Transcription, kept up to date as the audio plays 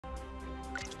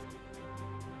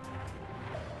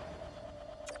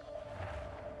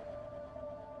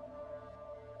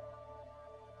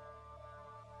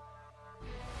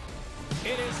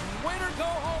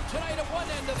tonight at one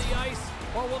end of the ice,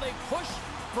 or will they push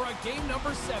for a game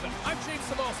number 7? I'm James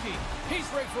Cebulski. He's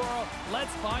Rick Ferraro.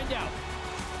 Let's find out.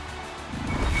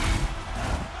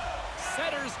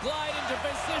 Setters glide into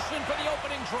position for the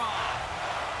opening draw.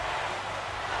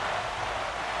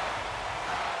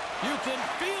 You can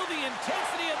feel the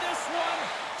intensity of this one.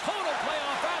 Total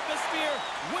playoff atmosphere.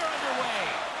 We're underway.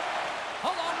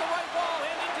 Along the right wall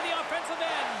and into the offensive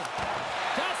end.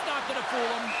 That's not going to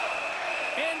fool him.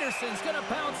 Anderson's going to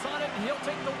bounce on it, and he'll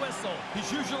take the whistle. He's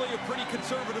usually a pretty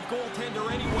conservative goaltender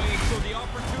anyway, so the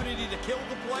opportunity to kill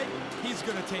the play, he's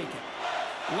going to take it.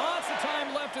 Lots of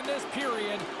time left in this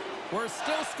period. We're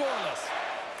still scoreless.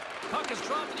 Puck is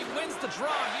dropped, and he wins the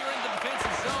draw here in the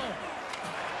defensive zone.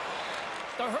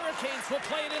 The Hurricanes will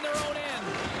play it in their own end.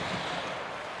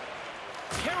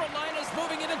 Carolina's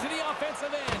moving it into the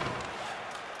offensive end.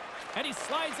 And he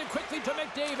slides it quickly to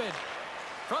McDavid.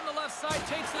 From the left side,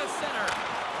 takes it at center.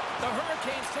 The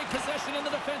Hurricanes take possession in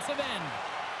the defensive end.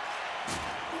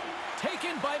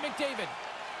 Taken by McDavid.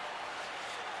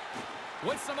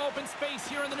 With some open space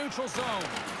here in the neutral zone.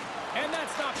 And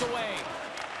that's knocked away.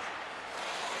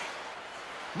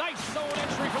 Nice zone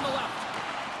entry from the left.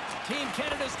 Team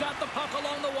Canada's got the puck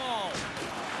along the wall.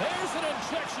 There's an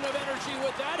injection of energy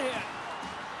with that hit.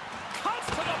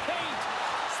 Cuts to the paint.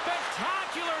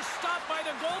 Spectacular stop by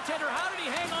the goaltender. How did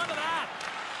he hang on to that?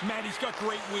 Man, he's got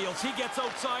great wheels. He gets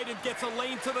outside and gets a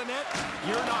lane to the net.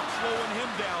 You're not slowing him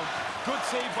down. Good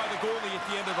save by the goalie at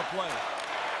the end of the play.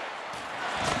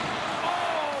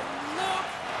 Oh, look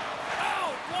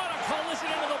out. What a collision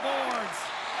into the boards.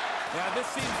 Yeah, this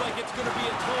seems like it's going to be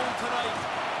a tone tonight.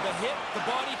 The hit, the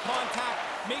body contact,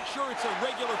 make sure it's a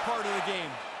regular part of the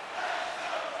game.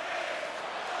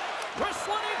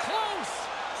 Wrestling in close.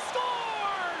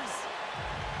 Scores!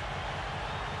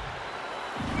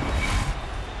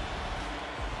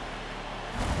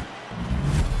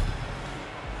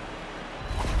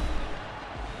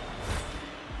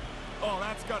 Oh,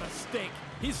 that's got a stink.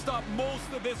 He stopped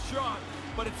most of this shot,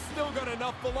 but it's still got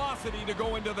enough velocity to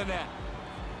go into the net.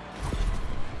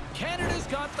 Canada's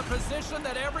got the position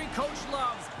that every coach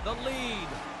loves, the lead.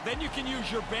 Then you can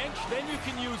use your bench. Then you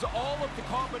can use all of the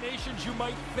combinations you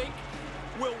might think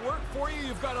will work for you.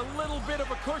 You've got a little bit of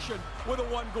a cushion with a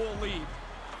one-goal lead.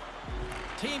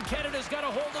 Team Canada's got a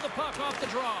hold of the puck off the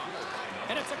draw.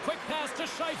 And it's a quick pass to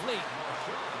Scheifele.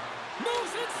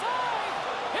 Moves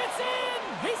inside. It's in.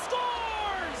 He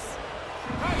scores.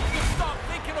 Right, you stop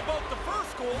thinking about the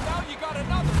first goal. Now you got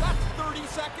another. That's 30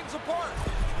 seconds apart.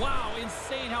 Wow,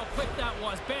 insane how quick that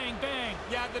was. Bang, bang.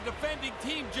 Yeah, the defending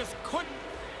team just couldn't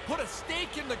put a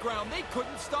stake in the ground. They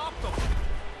couldn't stop them.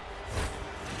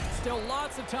 Still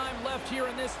lots of time left here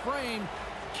in this frame.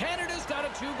 Canada's got a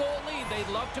 2-goal lead.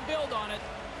 They'd love to build on it.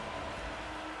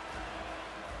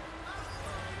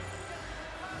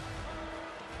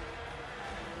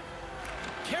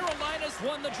 Carolina's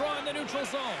won the draw in the neutral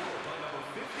zone.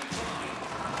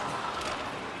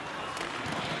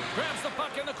 Grabs the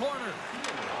puck in the corner.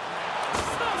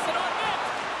 Snaps it on net.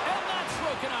 And that's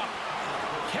broken up.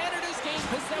 Canada's gained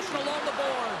possession along the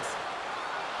boards.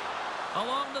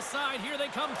 Along the side, here they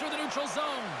come through the neutral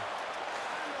zone.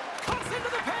 Cuts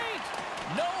into the paint.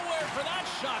 Nowhere for that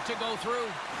shot to go through.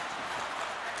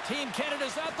 Team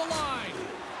Canada's at the line.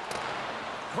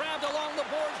 Grabbed along the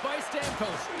boards by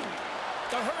Stamkos.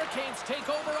 The Hurricanes take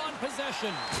over on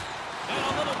possession. And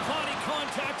a little body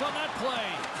contact on that play.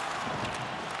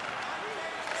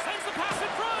 Sends the pass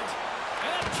in front.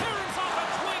 And then Kieran's off a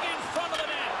twig in front of the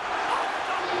net.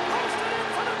 Posted in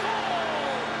for the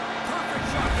goal. Perfect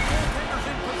shot. The goaltender's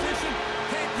in position.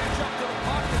 Can't catch up to the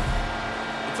puck.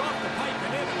 It's off the pipe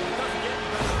and in, and it doesn't get any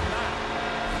better than that.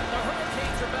 The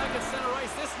Hurricanes are back at center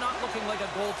ice. This not looking like a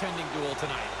goaltending duel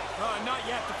tonight. Not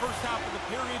yet. The first half of the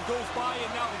period goes by, and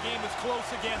now the game is close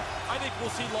again. I think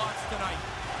we'll see lots tonight.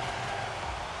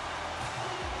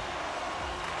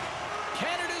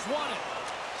 Canada's won it.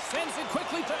 Sends it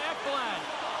quickly to Ekblad.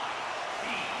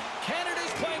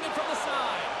 Canada's playing it from the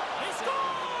side. He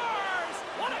scores!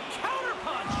 What a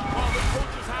counterpunch! Well, the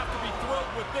coaches have to be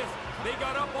thrilled with this. They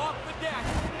got up off the deck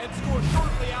and scored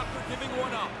shortly after giving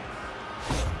one up.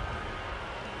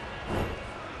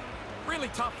 Really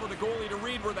tough for the goalie to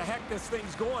read where the heck this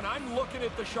thing's going. I'm looking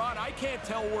at the shot. I can't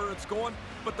tell where it's going,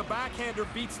 but the backhander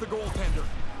beats the goaltender.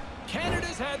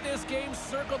 Canada's had this game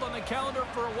circled on the calendar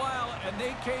for a while, and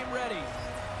they came ready.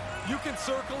 You can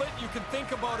circle it, you can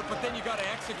think about it, but then you got to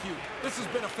execute. This has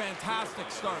been a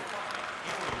fantastic start.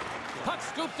 Puck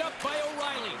scooped up by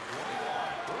O'Reilly.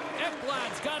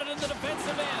 Ekblad's got it in the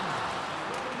defensive end.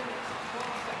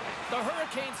 The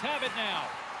Hurricanes have it now.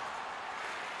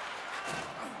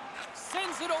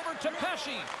 Sends it over to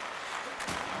Pesce.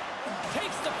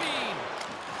 Takes the feed.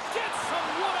 Gets some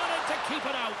wood on it to keep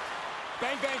it out.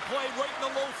 Bang, bang play right in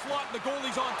the low slot, and the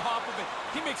goalie's on top of it.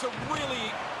 He makes a really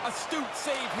astute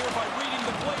save here by reading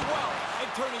the play well and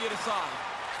turning it aside.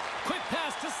 Quick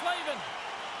pass to Slavin.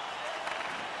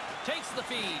 Takes the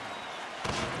feed.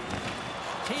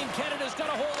 Team Canada's got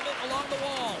a hold of it along the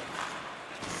wall.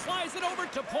 Slides it over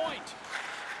to point.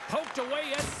 Poked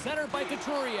away at center by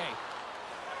Couturier.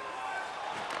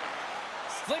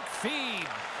 Slick feed.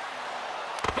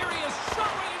 Here he is,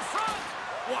 shot right in front.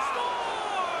 Wow.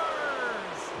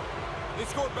 They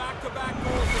score back-to-back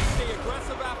goals. They stay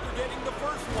aggressive after getting the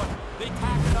first one. They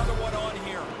tack another one on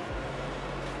here.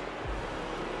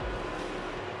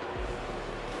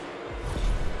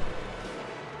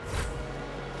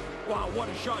 Wow, what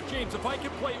a shot, James. If I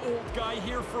could play old guy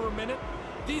here for a minute,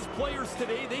 these players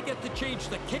today, they get to change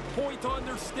the kick point on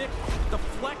their stick. The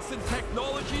flex and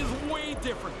technology is way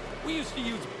different. We used to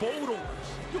use boat oars.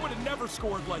 You would have never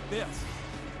scored like this.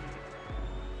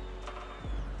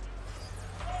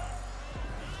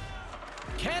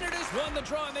 Canada's won the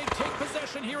draw, and they take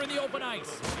possession here in the open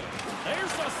ice.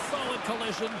 There's a solid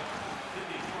collision.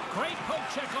 Great poke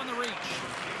check on the reach.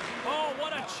 Oh,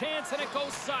 what a chance, and it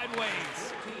goes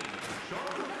sideways.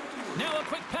 Now a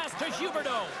quick pass to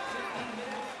Huberdeau.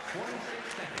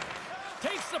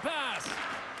 Takes the pass.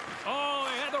 Oh,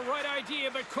 he had the right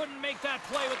idea, but couldn't make that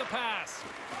play with the pass.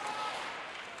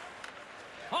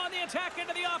 On the attack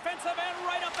into the offensive end,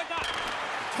 right up the gut.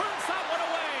 Turns that one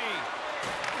away.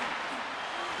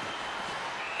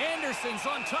 Anderson's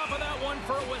on top of that one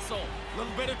for a whistle. A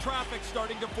little bit of traffic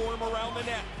starting to form around the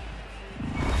net.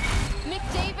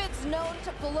 McDavid's known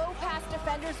to blow past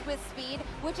defenders with speed,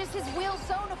 which is his wheel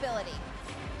zone ability.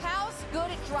 Howe's good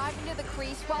at driving to the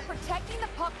crease while protecting the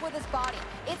puck with his body.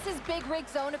 It's his big rig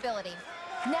zone ability.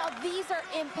 Now these are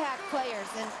impact players,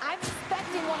 and I'm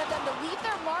expecting one of them to leave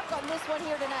their mark on this one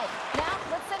here tonight. Now,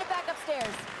 let's send it back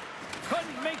upstairs.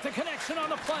 Couldn't make the connection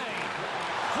on the play.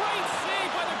 Great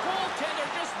save by the goaltender.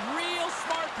 Just real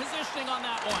smart positioning on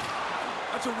that one.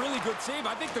 That's a really good save.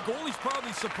 I think the goalie's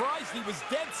probably surprised he was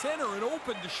dead center and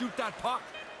open to shoot that puck.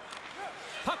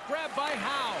 Puck grab by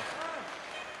Howe.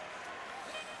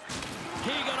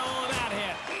 He got all of that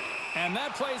hit. And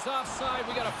that play's offside.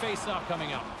 We got a face-off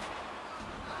coming up.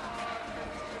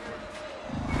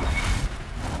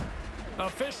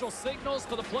 Official signals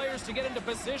for the players to get into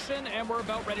position, and we're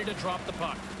about ready to drop the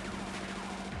puck.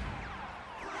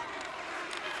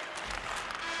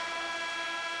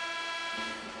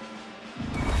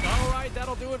 All right,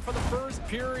 that'll do it for the first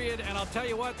period, and I'll tell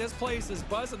you what, this place is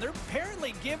buzzing. They're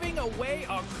apparently giving away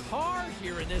a car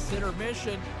here in this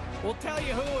intermission. We'll tell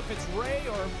you who, if it's Ray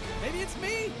or maybe it's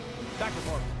me. Back and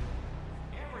forth.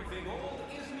 Everything old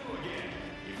is new again.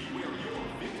 If you wear your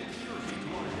vintage jersey to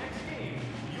our next game,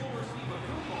 you'll receive a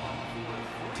coupon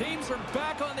for a Teams are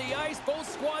back on the ice.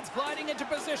 Both squads gliding into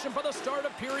position for the start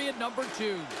of period number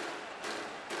 2.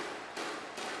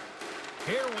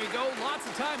 Here we go. Lots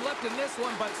of time left in this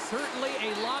one, but certainly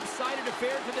a lopsided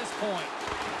affair to this point.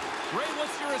 Ray,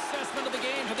 what's your assessment of the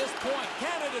game to this point?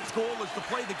 Canada's goal is to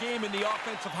play the game in the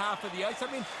offensive half of the ice. I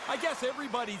mean, I guess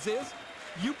everybody's is.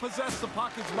 You possess the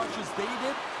puck as much as they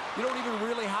did. You don't even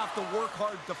really have to work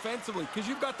hard defensively because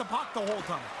you've got the puck the whole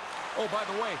time. Oh, by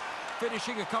the way,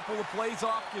 finishing a couple of plays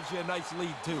off gives you a nice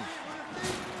lead, too.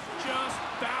 Just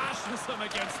bashes them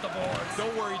against the boards.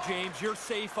 Don't worry, James. You're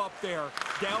safe up there.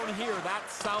 Down here, that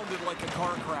sounded like a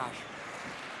car crash.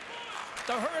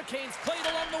 The Hurricanes played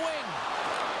along the wing.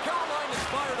 Carolina's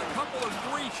fired a couple of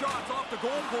 3 shots off the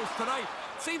goalpost tonight.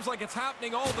 Seems like it's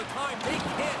happening all the time. They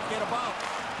can't get about.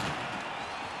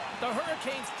 The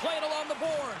Hurricanes played along the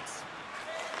boards.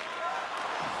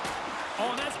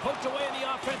 Oh, and that's poked away in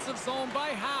the offensive zone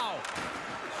by Howe.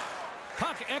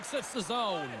 Puck exits the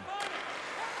zone.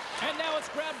 And now it's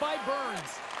grabbed by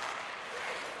Burns.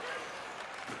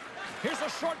 Here's a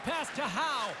short pass to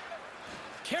Howe.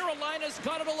 Carolina's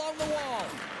got it along the wall.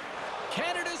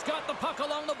 Canada's got the puck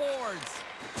along the boards.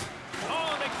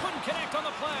 Oh, they couldn't connect on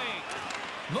the play.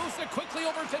 Moves it quickly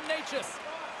over to Natchez.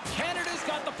 Canada's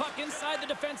got the puck inside the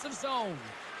defensive zone.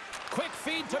 Quick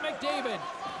feed to McDavid.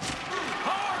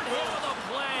 Hard hit on the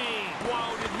play.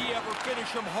 Wow, did he ever finish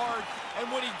him hard. And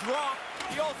when he dropped,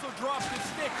 he also dropped his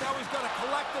stick. Now he's got to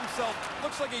collect himself.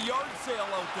 Looks like a yard sale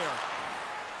out there.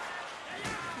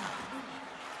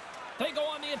 They go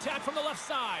on the attack from the left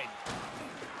side.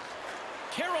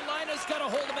 Carolina's got a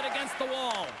hold of it against the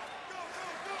wall.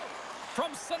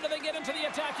 From center, they get into the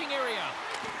attacking area.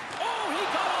 Oh, he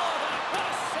got all of that. What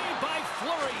a save by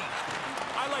Fleury.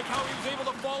 I like how he was able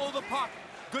to follow the puck.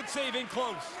 Good save in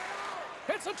close.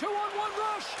 It's a 2-on-1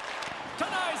 rush.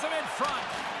 Denies him in front.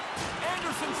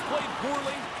 Anderson's played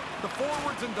poorly. The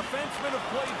forwards and defensemen have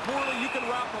played poorly. You can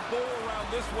wrap a bow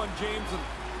around this one, James, and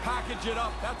package it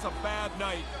up. That's a bad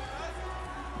night.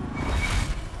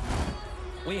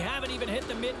 We haven't even hit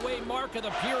the midway mark of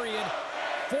the period.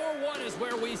 4-1 is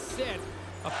where we sit.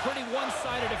 A pretty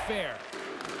one-sided affair.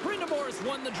 Brind'Amour has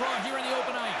won the draw here in the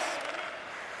open ice.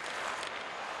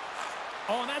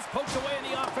 Oh, and that's poked away in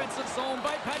the offensive zone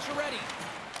by Pacioretty.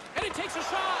 And he takes a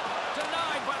shot.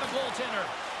 Denied by the goaltender.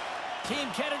 Team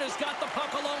Canada's got the puck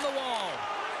along the wall.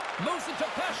 Moves it to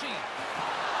Pesci.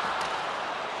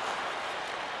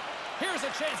 Here's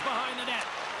a chance behind the net.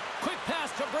 Quick pass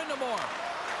to Brind'Amour.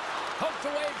 Poked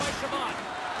away by Chabot.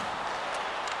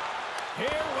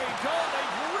 Here we go.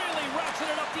 They've really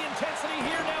ratcheted up the intensity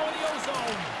here now in the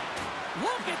O-zone.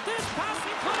 Look at this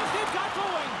passing play they've got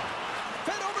going.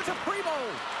 Fed over to Primo.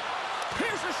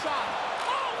 Here's a shot.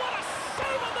 Oh, what a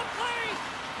save on the play.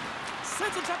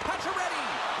 Sends it to Pacioretty.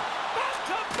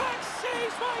 Back-to-back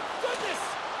saves, my goodness.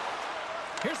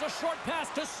 Here's a short pass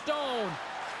to Stone.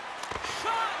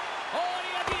 Shot. Oh, and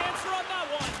he had the answer on that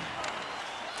one.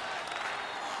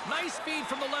 Nice feed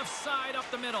from the left side up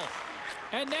the middle.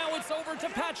 And now it's over to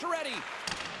Pacioretty.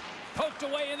 Poked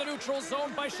away in the neutral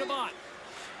zone by Chabot.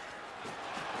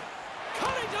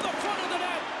 Cutting to the front of the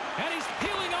net. And he's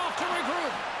peeling off to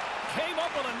regroup. Came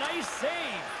up with a nice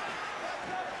save.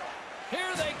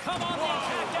 Here they come on the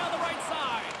attack down the right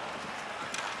side.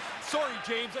 Sorry,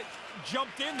 James, I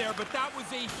jumped in there, but that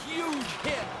was a huge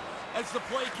hit as the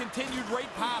play continued right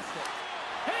past it.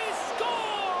 He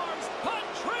scores!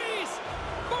 Patrice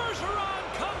Bergeron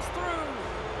comes through.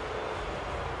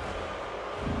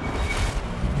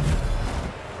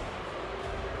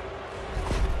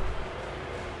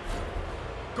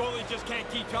 Goalie just can't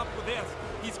keep up with this.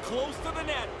 He's close to the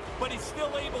net, but he's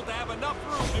still able to have enough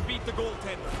room to beat the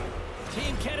goaltender.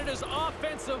 Team Canada's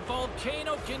offensive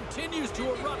volcano continues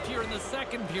to erupt here in the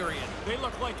second period. They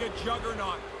look like a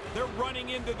juggernaut. They're running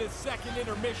into this second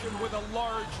intermission with a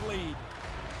large lead.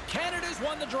 Canada's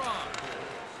won the draw.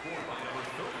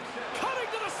 Cutting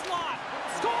to the slot.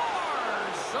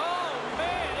 Scores! Oh,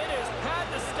 man, it is pad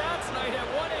the stats night at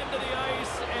one end of the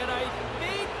ice, and I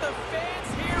think the fans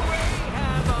here, Ray,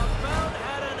 have about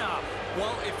had enough.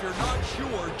 Well, if you're not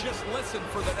sure, just listen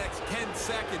for the next 10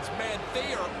 seconds. Man,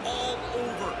 they are all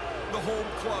over the home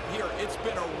club here. It's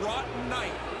been a rotten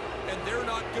night, and they're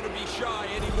not going to be shy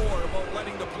anymore about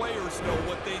letting the players know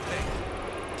what they think.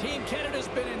 Team Canada's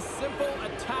been in simple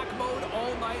attack mode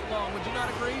all night long. Would you not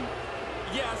agree?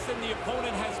 Yes, and the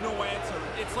opponent has no answer.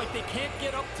 It's like they can't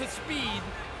get up to speed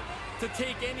to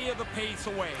take any of the pace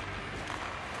away.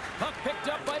 Puck picked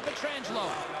up by Pietrangelo.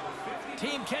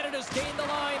 Team Canada's gained the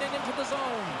line and into the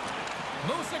zone.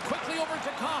 Moves it quickly over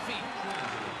to Coffey.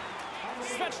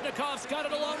 Svechnikov's got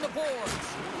it along the boards.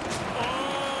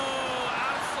 Oh,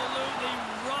 absolutely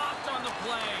rocked on the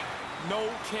play. No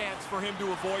chance for him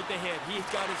to avoid the hit. He's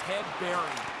got his head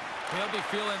buried. He'll be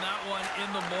feeling that one in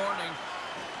the morning.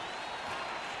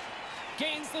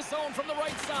 Gains the zone from the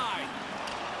right side.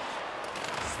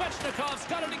 Svechnikov's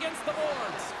got it against the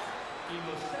boards.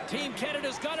 Team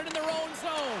Canada's got it in their own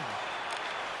zone.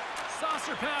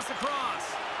 Saucer pass across.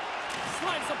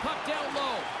 Slides the puck down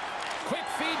low. Quick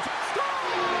feed.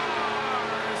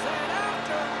 Scores! And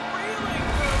after reeling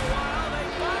for a while, they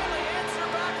finally answer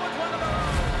back with one of their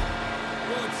own.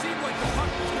 Well, it seemed like the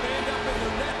puck was going to end up in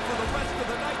their net for the rest of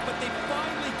the night, but they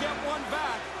finally get one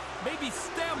back. Maybe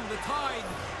stem the tide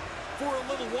for a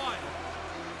little while.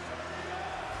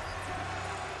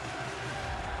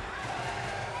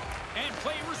 And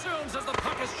play resumes as the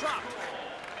puck is dropped.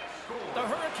 The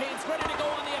Hurricanes ready to go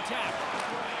on the attack.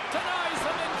 Denies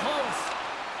them in close.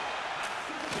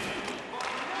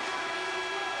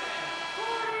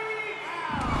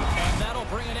 And that'll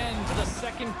bring an end to the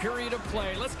second period of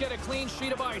play. Let's get a clean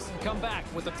sheet of ice and come back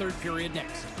with the third period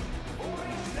next.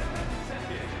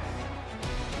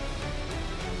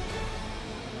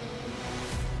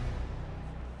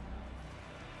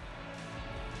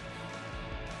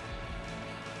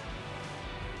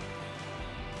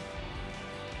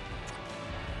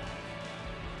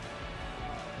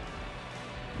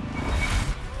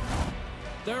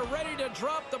 They're ready to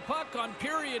drop the puck on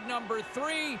period number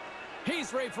 3.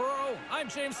 He's Ray Ferraro. I'm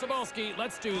James Cebulski.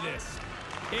 Let's do this.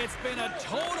 It's been a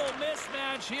total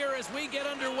mismatch here as we get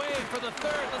underway for the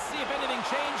third. Let's see if anything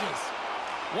changes.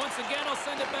 Once again, I'll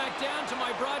send it back down to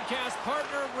my broadcast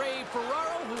partner, Ray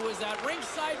Ferraro, who is at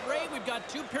ringside. Ray, we've got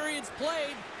 2 periods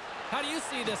played. How do you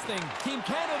see this thing? Team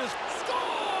Canada's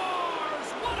Scores!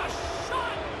 What a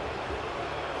shot!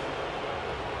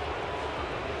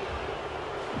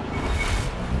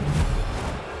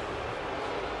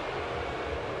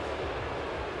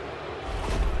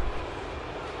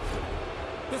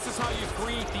 how you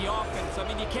create the offense. I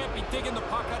mean, you can't be digging the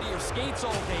puck out of your skates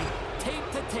all day. Tape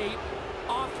to tape,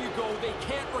 off you go. They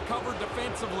can't recover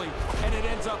defensively, and it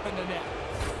ends up in the net.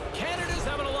 Canada's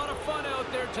having a lot of fun out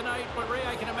there tonight, but Ray,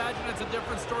 I can imagine it's a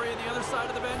different story on the other side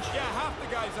of the bench. Yeah, half the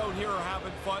guys out here are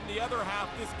having fun. The other half,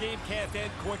 this game can't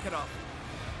end quick enough.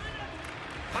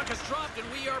 Puck is dropped, and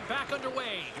we are back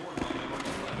underway.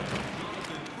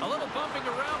 A little bumping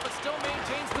around, but still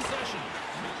maintains possession.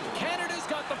 Canada's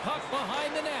got the puck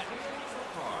behind the net.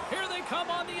 Here they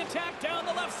come on the attack down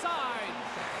the left side.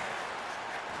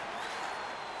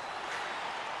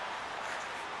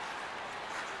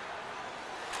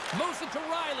 Moves it to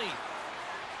Riley.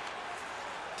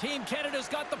 Team Canada's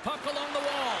got the puck along the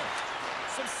wall.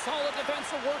 Some solid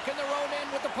defensive work in their own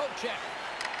end with the poke check.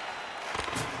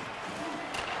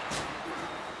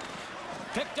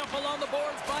 Picked up along the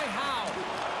boards by Howe.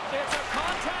 It's a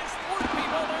contact sport,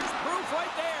 people. There's proof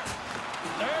right there.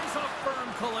 There's a firm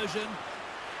collision.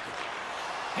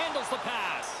 Handles the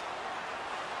pass.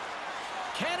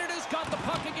 Canada's got the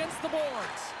puck against the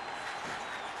boards.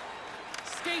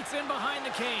 Skates in behind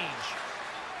the cage.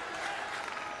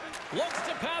 Looks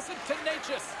to pass it to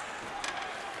Natchez.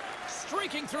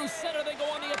 Streaking through center, they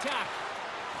go on the attack.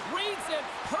 Reads it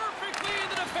perfectly in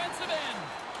the defensive end.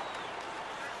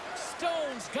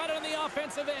 Stone's got it on the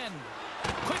offensive end.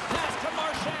 Quick pass to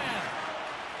Marchand.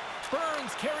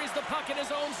 Burns carries the puck in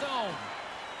his own zone.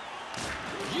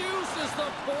 Uses the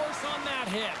force on that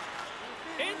hit.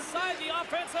 Inside the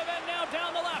offensive end now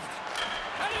down the left.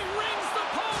 And he rings the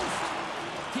post.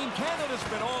 Team Canada's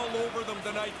been all over them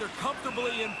tonight. They're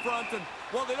comfortably in front, and,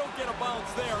 well, they don't get a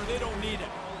bounce there. They don't need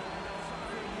it.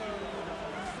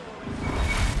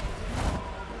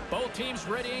 Both teams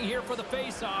readying here for the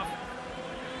face-off.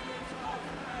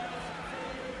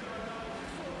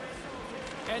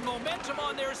 And momentum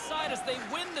on their side as they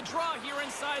win the draw here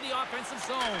inside the offensive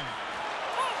zone.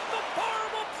 Off the bar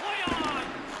will play on.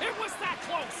 It was that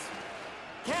close.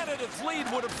 Canada's lead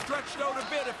would have stretched out a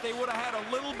bit if they would have had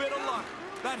a little bit of luck.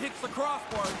 That hits the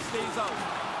crossbar and stays out.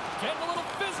 Getting a little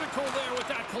physical there with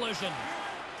that collision.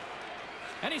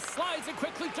 And he slides it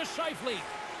quickly to Scheifele.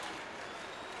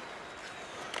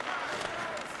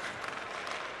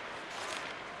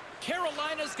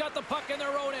 Carolina's got the puck in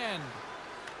their own end.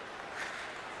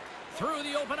 Through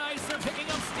the open ice, they're picking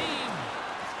up steam.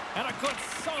 And a good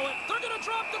solid. They're going to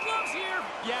drop the gloves here.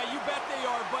 Yeah, you bet they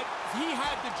are, but he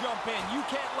had to jump in. You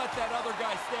can't let that other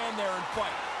guy stand there and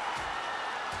fight.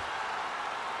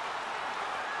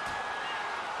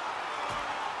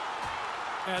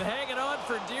 And hanging on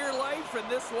for dear life, and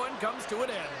this one comes to an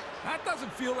end. That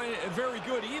doesn't feel very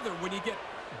good either when you get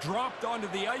dropped onto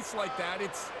the ice like that.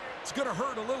 It's going to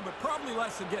hurt a little bit. Probably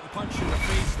less than getting punched in the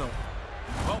face, though.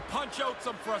 Well, punch out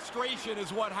some frustration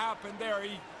is what happened there.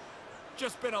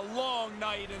 Just been a long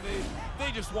night, and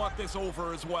they just want this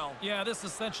over as well. Yeah, this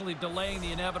is essentially delaying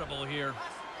the inevitable here.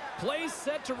 Play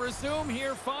set to resume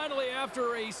here finally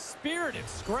after a spirited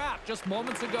scrap just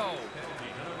moments ago.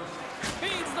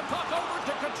 Feeds the puck over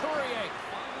to Couturier.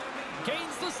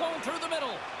 Gains the zone through the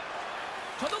middle.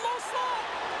 To the low slot.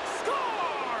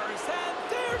 Scores! And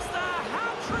there's the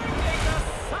hat trick and to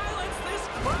silence this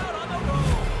crowd on the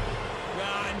road.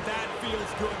 And that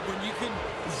feels good when you can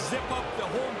zip up the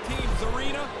home team's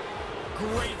arena.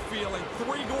 Great feeling.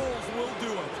 3 goals will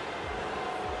do it.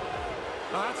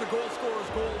 Now that's a goal scorer's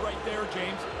goal right there,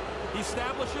 James. He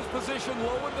establishes position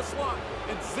low in the slot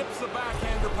and zips the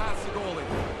backhander past the goalie.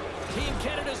 Team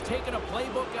Canada's taken a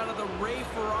playbook out of the Ray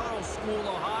Ferraro school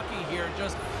of hockey here.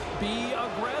 Just be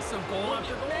aggressive, goal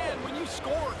after goal. Man, when you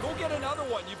score, go get another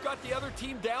one. You've got the other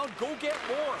team down, go get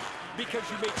more. Because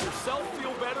you make yourself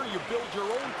feel better, you build your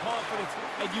own confidence,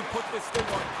 and you put this thing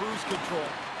on cruise control.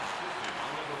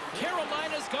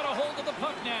 Carolina's got a hold of the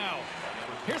puck now.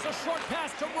 Here's a short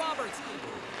pass to Roberts.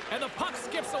 And the puck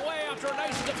skips away after a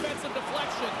nice defensive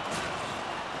deflection.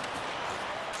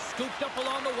 Scooped up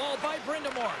along the wall by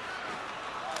Brindamore.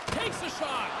 Takes a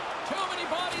shot. Too many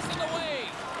bodies in the way.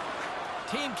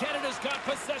 Team Canada's got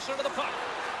possession of the puck.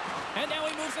 And now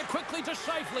he moves it quickly to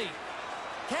Scheifele.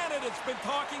 Canada's been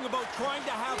talking about trying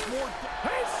to have more...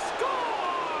 He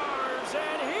scores!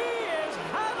 And he is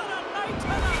having a night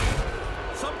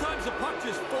tonight. Sometimes the puck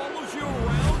just follows you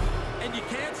around and you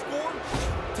can't score.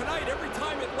 Tonight, every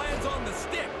time it lands on the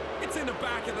stick, it's in the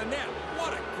back of the net.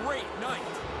 What a great night.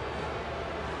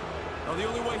 Now, the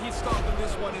only way he's stopping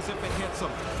this one is if it hits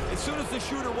him. As soon as the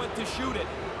shooter went to shoot it,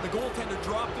 the goaltender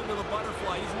dropped into the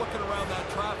butterfly. He's looking around that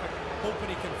traffic, hoping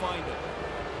he can find it.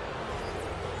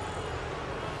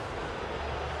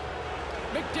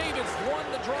 McDavid's won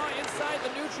the draw inside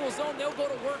the neutral zone. They'll go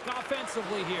to work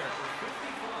offensively here.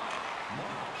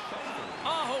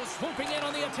 Aho's swooping in on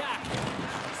the attack.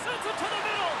 Sends it to the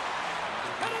middle.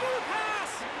 And a new pass.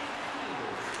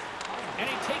 And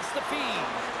he takes the feed.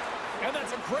 And that's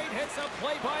a great heads-up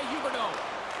play by Huberdeau.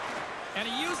 And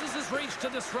he uses his reach to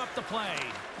disrupt the play.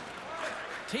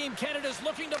 Team Canada's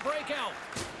looking to break out.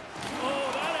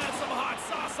 Oh, that adds some hot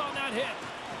sauce on that hit.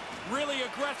 Really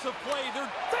aggressive play.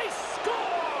 They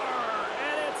score!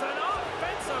 And it's an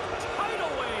offensive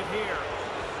tidal wave here.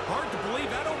 Hard to believe.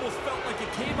 That almost felt like it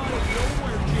came out of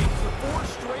nowhere, James. The 4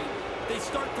 straight, they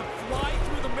start to fly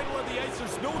through the middle of the ice.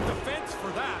 There's no defense for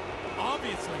that.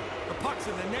 Obviously, the puck's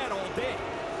in the net all day.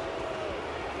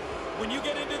 When you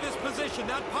get into this position,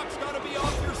 that puck's got to be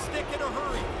off your stick in a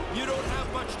hurry. You don't have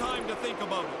much time to think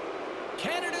about it.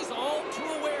 Canada's all too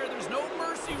aware there's no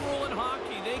mercy rule in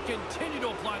hockey. They continue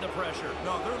to apply the pressure.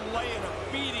 No, they're laying a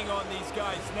beating on these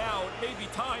guys now. It may be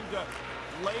time to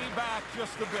lay back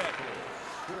just a bit.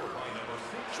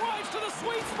 Drives to the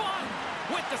sweet spot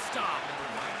with the stop.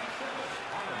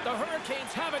 The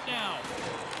Hurricanes have it now.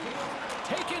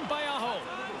 Taken by Aho.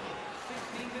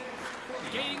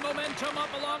 Gaining momentum up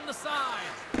along the side.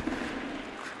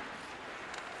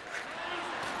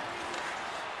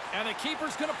 And the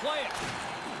keeper's going to play it.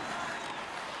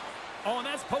 Oh, and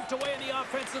that's poked away in the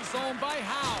offensive zone by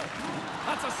Howe.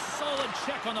 That's a solid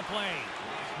check on the play.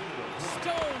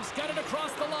 Stone's got it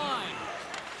across the line.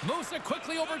 Moves it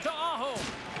quickly over to Aho.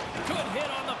 Good hit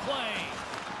on the play.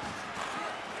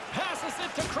 Passes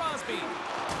it to Crosby.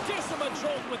 Gives him a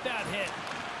jolt with that hit.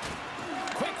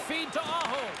 Quick feed to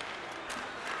Aho.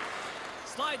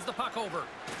 Slides the puck over.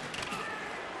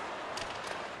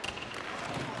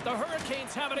 The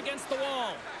Hurricanes have it against the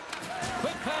wall.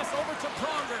 Quick pass over to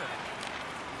Pronger.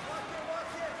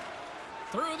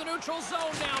 Through the neutral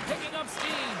zone now, picking up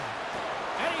steam.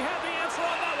 And he had the answer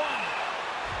on that one.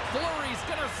 Fleury's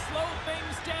going to slow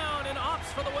things down and opts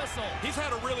for the whistle. He's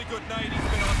had a really good night. He's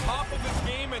been on top of his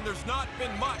game, and there's not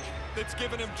been much that's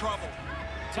given him trouble.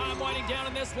 Time winding down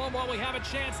in this one while we have a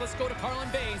chance. Let's go to Carlin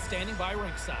Bay, standing by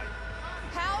ringside.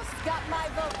 House got my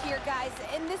vote here, guys,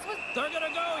 and this was... They're going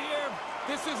to go here.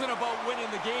 This isn't about winning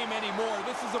the game anymore.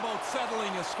 This is about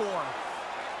settling a score.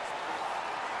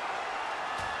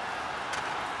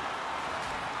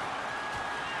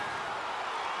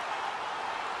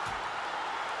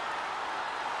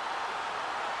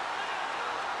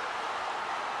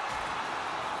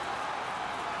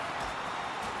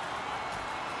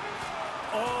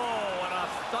 Oh, and a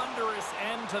thunderous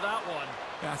end to that one.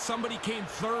 Yeah, somebody came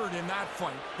third in that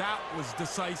fight. That was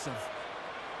decisive.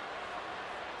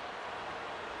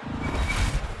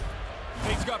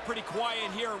 Things got pretty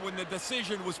quiet here when the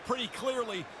decision was pretty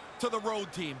clearly to the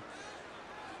road team.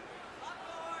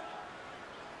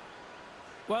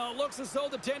 Well, it looks as though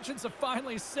the tensions have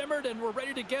finally simmered and we're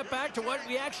ready to get back to what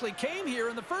we actually came here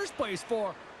in the first place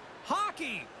for.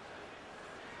 Hockey!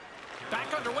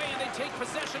 Back underway, and they take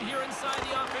possession here inside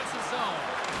the offensive zone.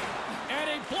 And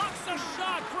he blocks the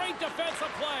shot. Great defensive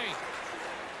play.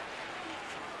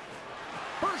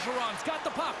 Bergeron's got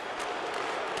the puck.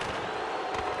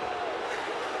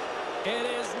 It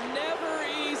is never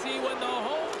easy when the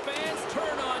home fans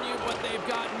turn on you, but they've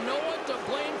got no one to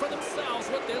blame for themselves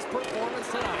with this performance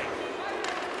tonight.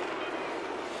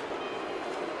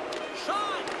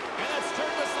 Shot! And that's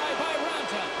turned aside by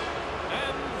Ranta.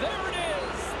 And there it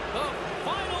is, the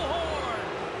final horn.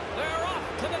 They're off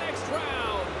to the next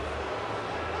round.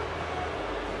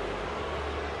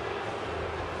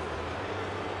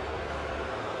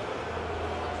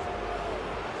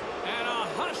 And a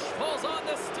hush falls on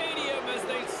the stadium as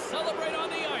they celebrate on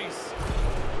the ice.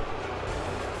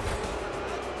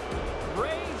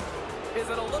 Ray, is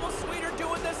it a little sweeter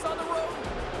doing this on the road?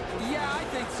 Yeah, I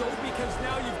think so, because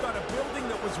now you've got a building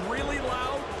that was really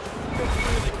loud that's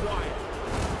really quiet.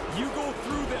 You go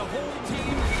through the whole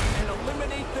team and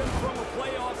eliminate them from a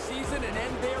playoff season and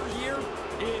end their year,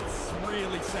 it's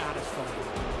really satisfying.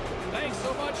 Thanks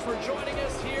so much for joining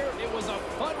us here. It was a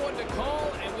fun one to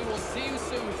call, and we will see you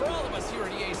soon. For all of us here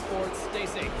at EA Sports, stay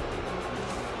safe.